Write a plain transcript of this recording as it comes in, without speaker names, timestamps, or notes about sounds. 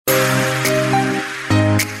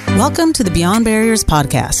Welcome to the Beyond Barriers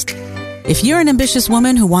podcast. If you're an ambitious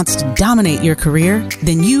woman who wants to dominate your career,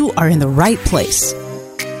 then you are in the right place.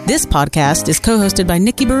 This podcast is co-hosted by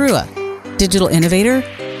Nikki Barua, digital innovator,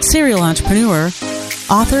 serial entrepreneur,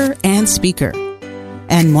 author, and speaker,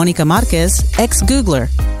 and Monica Marquez, ex-Googler,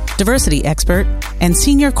 diversity expert, and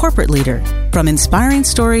senior corporate leader. From inspiring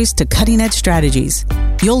stories to cutting-edge strategies,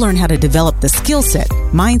 you'll learn how to develop the skill set,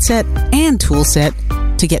 mindset, and tool set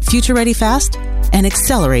to get future-ready fast and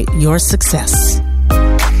accelerate your success.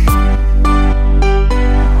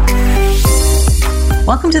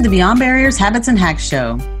 Welcome to the Beyond Barriers Habits and Hacks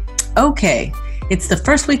Show. Okay, it's the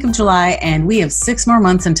first week of July and we have 6 more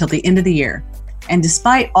months until the end of the year. And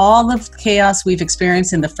despite all of the chaos we've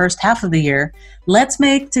experienced in the first half of the year, let's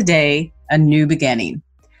make today a new beginning.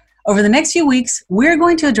 Over the next few weeks, we're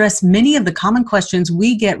going to address many of the common questions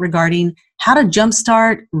we get regarding how to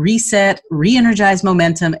jumpstart, reset, re-energize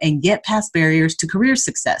momentum, and get past barriers to career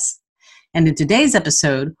success. And in today's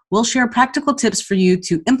episode, we'll share practical tips for you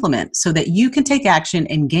to implement so that you can take action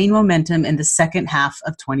and gain momentum in the second half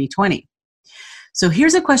of 2020. So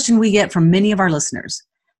here's a question we get from many of our listeners.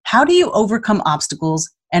 How do you overcome obstacles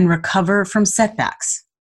and recover from setbacks?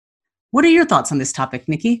 What are your thoughts on this topic,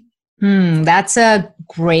 Nikki? That's a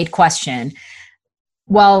great question.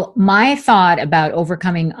 Well, my thought about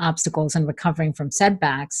overcoming obstacles and recovering from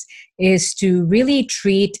setbacks is to really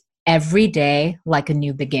treat every day like a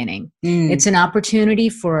new beginning. It's an opportunity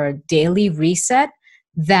for a daily reset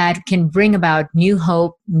that can bring about new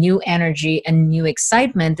hope, new energy, and new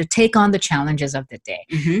excitement to take on the challenges of the day.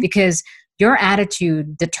 Because your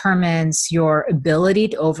attitude determines your ability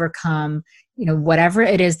to overcome, whatever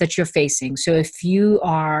it is that you're facing. So if you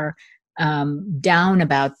are down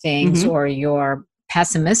about things or you're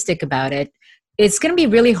pessimistic about it, it's going to be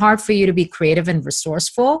really hard for you to be creative and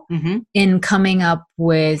resourceful in coming up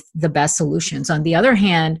with the best solutions. On the other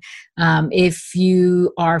hand, if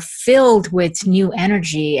you are filled with new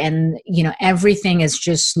energy and everything is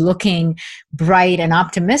just looking bright and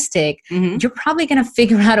optimistic, you're probably going to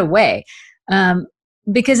figure out a way.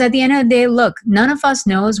 Because at the end of the day, look, none of us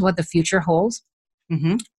knows what the future holds.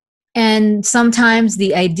 And sometimes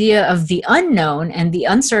the idea of the unknown and the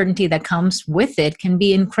uncertainty that comes with it can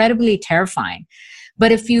be incredibly terrifying.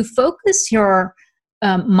 But if you focus your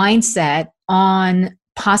mindset on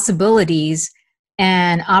possibilities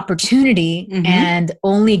and opportunity and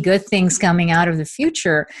only good things coming out of the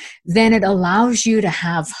future, then it allows you to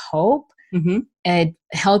have hope. It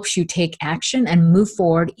helps you take action and move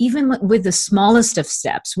forward, even with the smallest of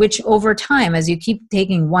steps, which over time, as you keep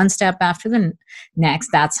taking one step after the next,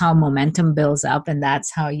 that's how momentum builds up and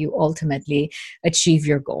that's how you ultimately achieve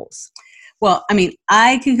your goals. Well,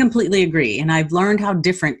 I can completely agree. And I've learned how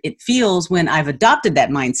different it feels when I've adopted that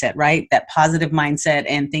mindset, right? That positive mindset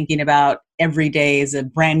and thinking about every day is a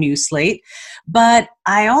brand new slate. But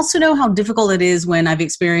I also know how difficult it is when I've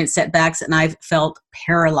experienced setbacks and I've felt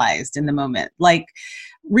paralyzed in the moment. Like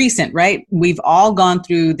recent, right? We've all gone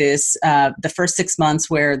through this, the first 6 months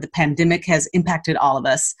where the pandemic has impacted all of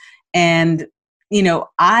us. And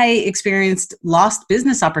I experienced lost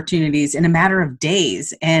business opportunities in a matter of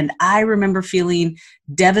days. And I remember feeling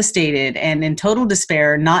devastated and in total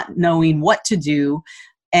despair, not knowing what to do.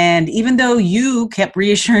 And even though you kept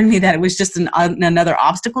reassuring me that it was just another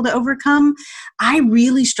obstacle to overcome, I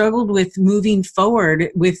really struggled with moving forward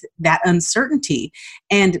with that uncertainty.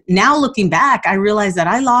 And now looking back, I realized that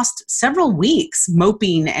I lost several weeks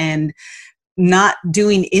moping and not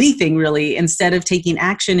doing anything really, instead of taking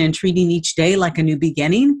action and treating each day like a new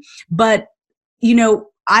beginning. But,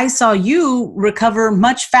 I saw you recover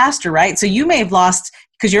much faster, right? So you may have lost,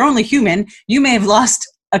 because you're only human, you may have lost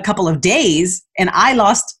a couple of days and I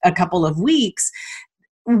lost a couple of weeks.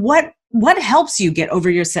 What helps you get over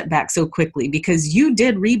your setback so quickly? Because you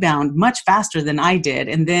did rebound much faster than I did.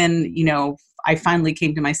 And then, I finally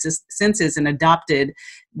came to my senses and adopted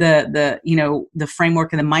the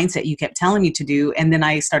framework and the mindset you kept telling me to do. And then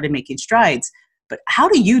I started making strides. But how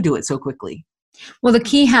do you do it so quickly? Well, the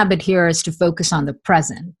key habit here is to focus on the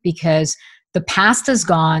present, because the past is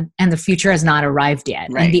gone and the future has not arrived yet.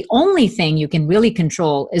 Right. And the only thing you can really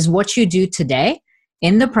control is what you do today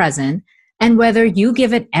in the present and whether you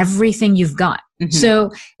give it everything you've got. So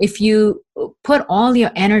if you put all your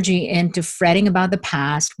energy into fretting about the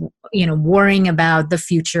past, worrying about the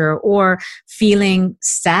future, or feeling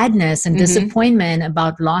sadness and disappointment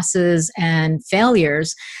about losses and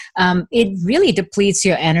failures, it really depletes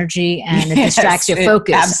your energy and it distracts your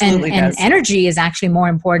focus. And energy is actually more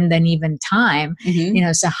important than even time.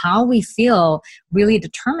 So how we feel really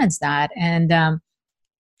determines that. And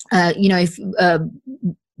if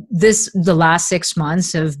the last 6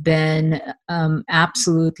 months have been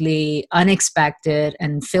absolutely unexpected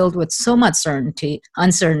and filled with so much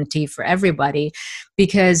uncertainty for everybody,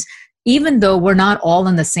 because even though we're not all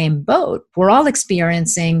in the same boat, we're all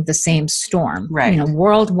experiencing the same storm. Right.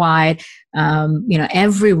 Worldwide,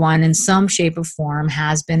 everyone in some shape or form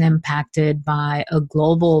has been impacted by a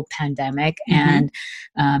global pandemic, and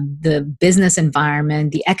the business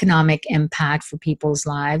environment, the economic impact for people's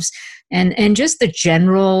lives, and just the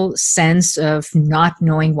general sense of not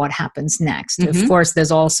knowing what happens next. Of course,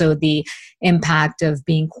 there's also the impact of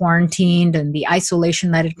being quarantined and the isolation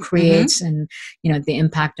that it creates, and the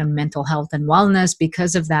impact on mental health and wellness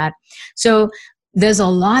because of that. So there's a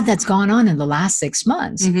lot that's gone on in the last 6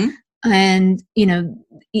 months. And,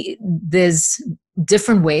 there's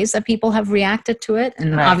different ways that people have reacted to it,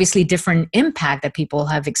 and obviously different impact that people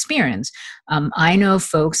have experienced. I know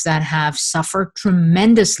folks that have suffered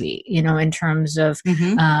tremendously, in terms of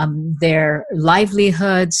their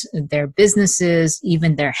livelihoods, their businesses,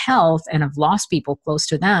 even their health, and have lost people close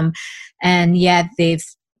to them. And yet they've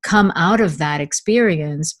come out of that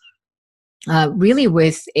experience really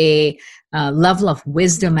with a level of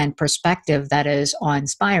wisdom and perspective that is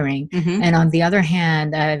awe-inspiring. And on the other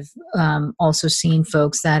hand, I've also seen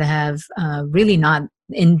folks that have really not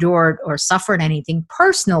endured or suffered anything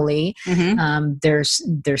personally. They're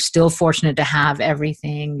still fortunate to have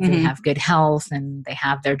everything. They have good health and they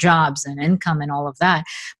have their jobs and income and all of that,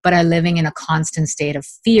 but are living in a constant state of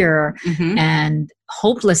fear and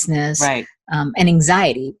hopelessness and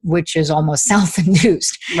anxiety, which is almost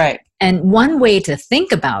self-induced. And one way to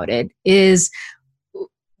think about it is,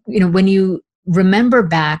 when you remember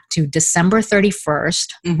back to December 31st,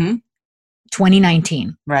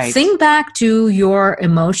 2019, think back to your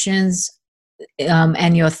emotions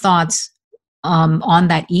and your thoughts on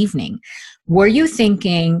that evening. Were you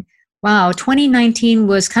thinking, wow, 2019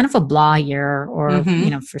 was kind of a blah year, or,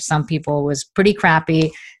 for some people it was pretty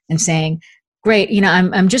crappy, and saying, great,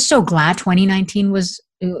 I'm just so glad 2019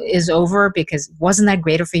 is over, because it wasn't that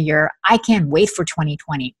great of a year. I can't wait for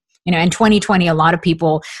 2020. In 2020, a lot of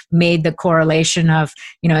people made the correlation of,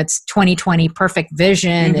 it's 2020 perfect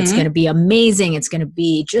vision. It's going to be amazing. It's going to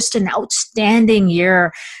be just an outstanding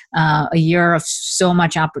year, a year of so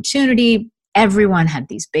much opportunity. Everyone had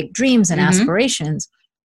these big dreams and aspirations.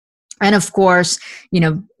 And of course,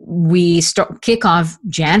 we kick off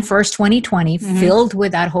Jan 1st, 2020, filled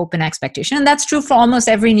with that hope and expectation. And that's true for almost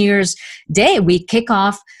every New Year's Day. We kick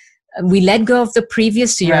off, we let go of the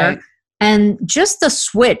previous year. And just the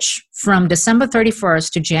switch from December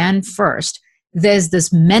 31st to Jan 1st, there's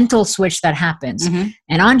this mental switch that happens.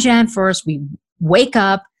 And on Jan 1st, we wake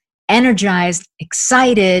up energized,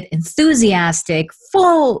 excited, enthusiastic,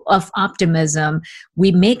 full of optimism.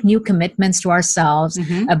 We make new commitments to ourselves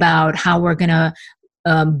about how we're going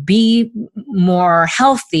to be more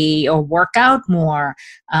healthy or work out more.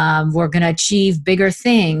 We're going to achieve bigger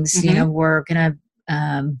things. We're going to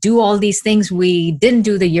do all these things we didn't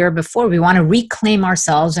do the year before. We want to reclaim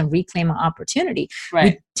ourselves and reclaim our opportunity.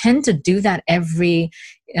 We tend to do that every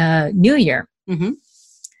New Year.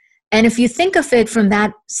 And if you think of it from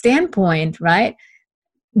that standpoint, right,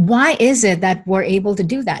 why is it that we're able to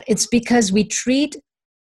do that? It's because we treat,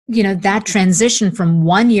 that transition from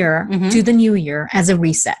one year to the new year as a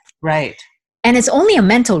reset. And it's only a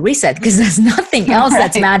mental reset, because there's nothing else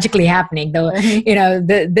that's magically happening. Though,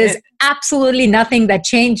 there's absolutely nothing that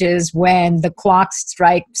changes when the clock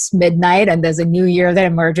strikes midnight and there's a new year that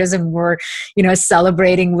emerges, and we're,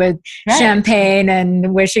 celebrating with champagne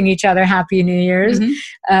and wishing each other Happy New Year's.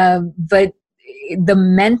 But the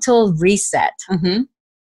mental reset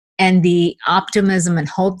and the optimism and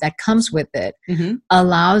hope that comes with it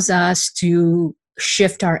allows us to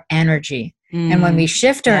shift our energy. And when we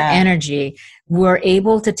shift our energy, we're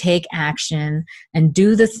able to take action and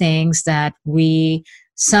do the things that we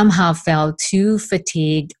somehow felt too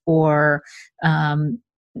fatigued or,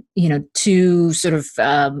 too sort of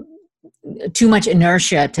too much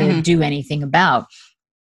inertia to do anything about.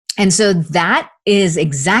 And so that is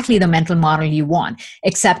exactly the mental model you want,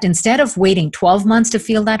 except instead of waiting 12 months to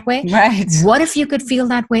feel that way, what if you could feel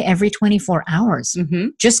that way every 24 hours?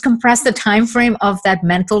 Just compress the time frame of that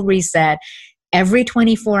mental reset every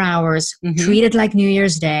 24 hours, treat it like New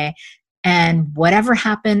Year's Day, and whatever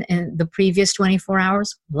happened in the previous 24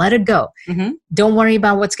 hours, let it go. Don't worry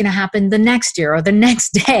about what's going to happen the next year or the next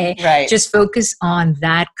day. Just focus on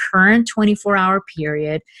that current 24-hour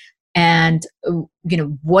period. And,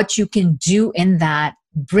 what you can do in that,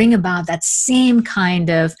 bring about that same kind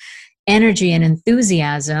of energy and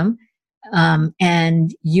enthusiasm.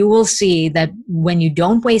 And you will see that when you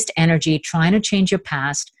don't waste energy trying to change your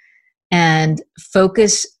past, and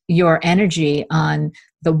focus your energy on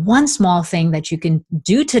the one small thing that you can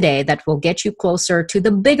do today that will get you closer to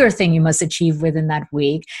the bigger thing you must achieve within that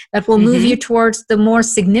week, that will move you towards the more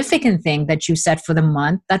significant thing that you set for the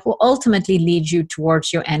month, that will ultimately lead you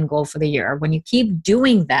towards your end goal for the year. When you keep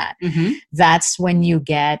doing that, that's when you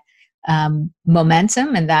get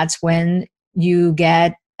momentum, and that's when you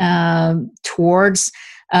get towards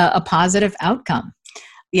a positive outcome.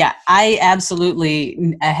 Yeah, I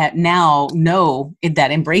absolutely now know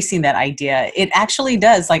that embracing that idea, it actually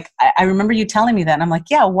does. Like, I remember you telling me that, and I'm like,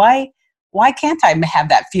 yeah, why can't I have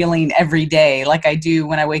that feeling every day like I do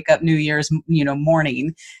when I wake up New Year's,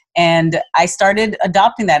 morning? And I started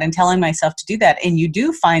adopting that and telling myself to do that. And you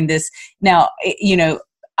do find this now,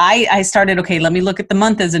 I started, okay, let me look at the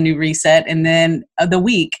month as a new reset, and then the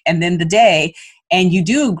week, and then the day. And you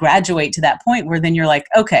do graduate to that point where then you're like,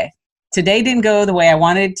 okay, today didn't go the way I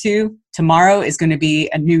wanted it to. Tomorrow is going to be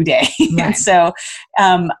a new day. Right. And so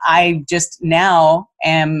I just now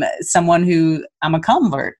am someone who I'm a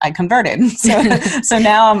convert. I converted. So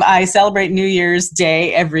now I celebrate New Year's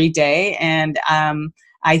Day every day. And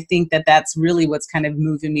I think that that's really what's kind of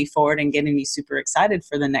moving me forward and getting me super excited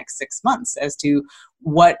for the next 6 months as to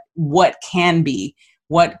what can be.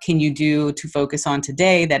 What can you do to focus on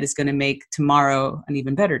today that is going to make tomorrow an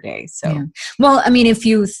even better day? So, yeah. Well, I mean, if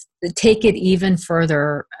you take it even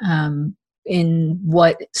further, in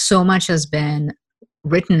what so much has been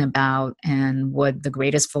written about and what the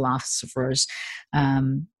greatest philosophers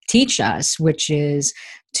teach us, which is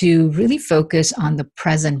to really focus on the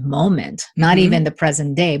present moment, not even the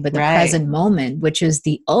present day, but the present moment, which is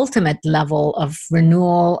the ultimate level of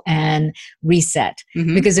renewal and reset.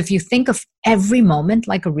 Because if you think of every moment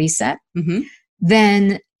like a reset,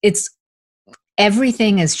 then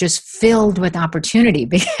everything is just filled with opportunity,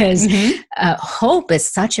 because hope is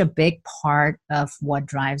such a big part of what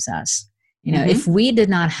drives us. If we did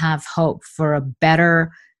not have hope for a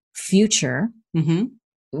better future,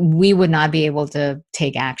 we would not be able to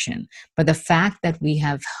take action. But the fact that we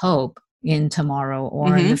have hope in tomorrow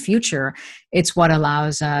or in the future, it's what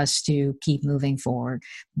allows us to keep moving forward.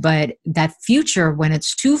 But that future, when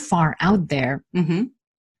it's too far out there,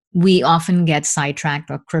 we often get sidetracked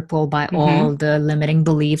or crippled by all the limiting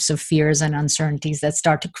beliefs of fears and uncertainties that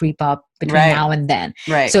start to creep up between now and then.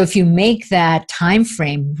 So if you make that time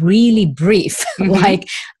frame really brief, like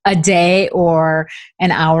a day or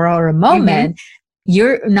an hour or a moment,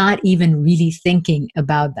 you're not even really thinking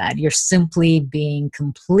about that. You're simply being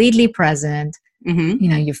completely present.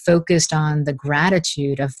 You're focused on the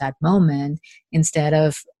gratitude of that moment instead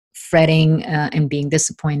of fretting and being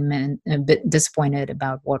disappointed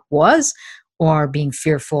about what was, or being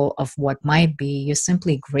fearful of what might be. You're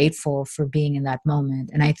simply grateful for being in that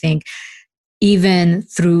moment. And I think even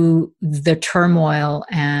through the turmoil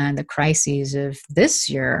and the crises of this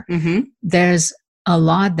year, there's a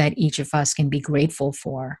lot that each of us can be grateful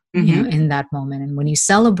for, in that moment. And when you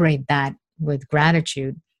celebrate that with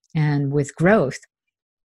gratitude and with growth,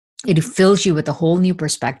 it fills you with a whole new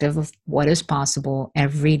perspective of what is possible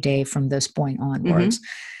every day from this point onwards.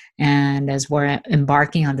 And as we're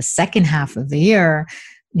embarking on the second half of the year,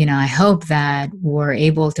 I hope that we're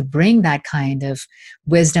able to bring that kind of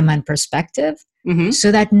wisdom and perspective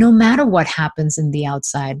so that no matter what happens in the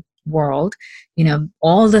outside world,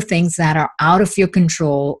 all the things that are out of your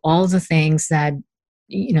control, all the things that,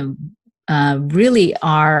 really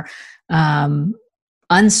are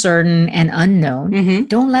uncertain and unknown,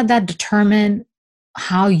 don't let that determine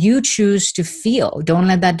how you choose to feel. Don't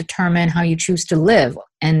let that determine how you choose to live.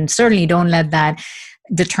 And certainly don't let that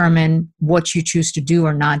determine what you choose to do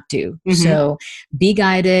or not do. So be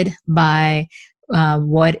guided by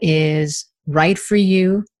what is right for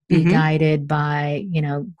you. Be guided by,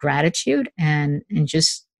 gratitude, and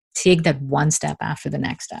just take that one step after the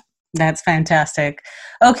next step. That's fantastic.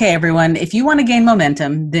 Okay, everyone, if you want to gain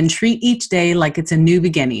momentum, then treat each day like it's a new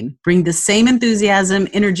beginning. Bring the same enthusiasm,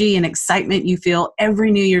 energy, and excitement you feel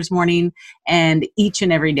every New Year's morning and each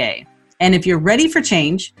and every day. And if you're ready for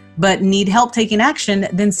change, but need help taking action,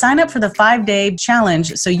 then sign up for the 5-day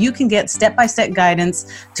challenge so you can get step-by-step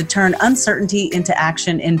guidance to turn uncertainty into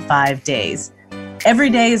action in 5 days.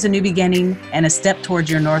 Every day is a new beginning and a step towards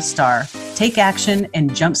your North Star. Take action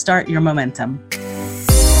and jumpstart your momentum.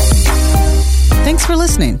 Thanks for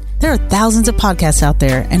listening. There are thousands of podcasts out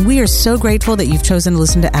there, and we are so grateful that you've chosen to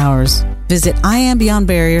listen to ours. Visit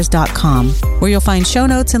IamBeyondBarriers.com, where you'll find show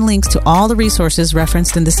notes and links to all the resources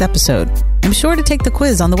referenced in this episode. And be sure to take the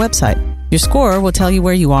quiz on the website. Your score will tell you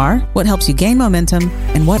where you are, what helps you gain momentum,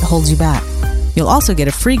 and what holds you back. You'll also get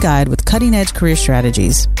a free guide with cutting-edge career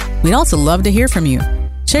strategies. We'd also love to hear from you.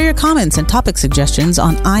 Share your comments and topic suggestions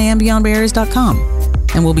on IamBeyondBarriers.com,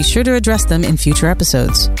 and we'll be sure to address them in future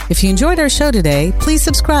episodes. If you enjoyed our show today, please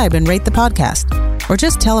subscribe and rate the podcast, or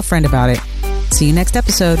just tell a friend about it. See you next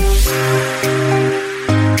episode.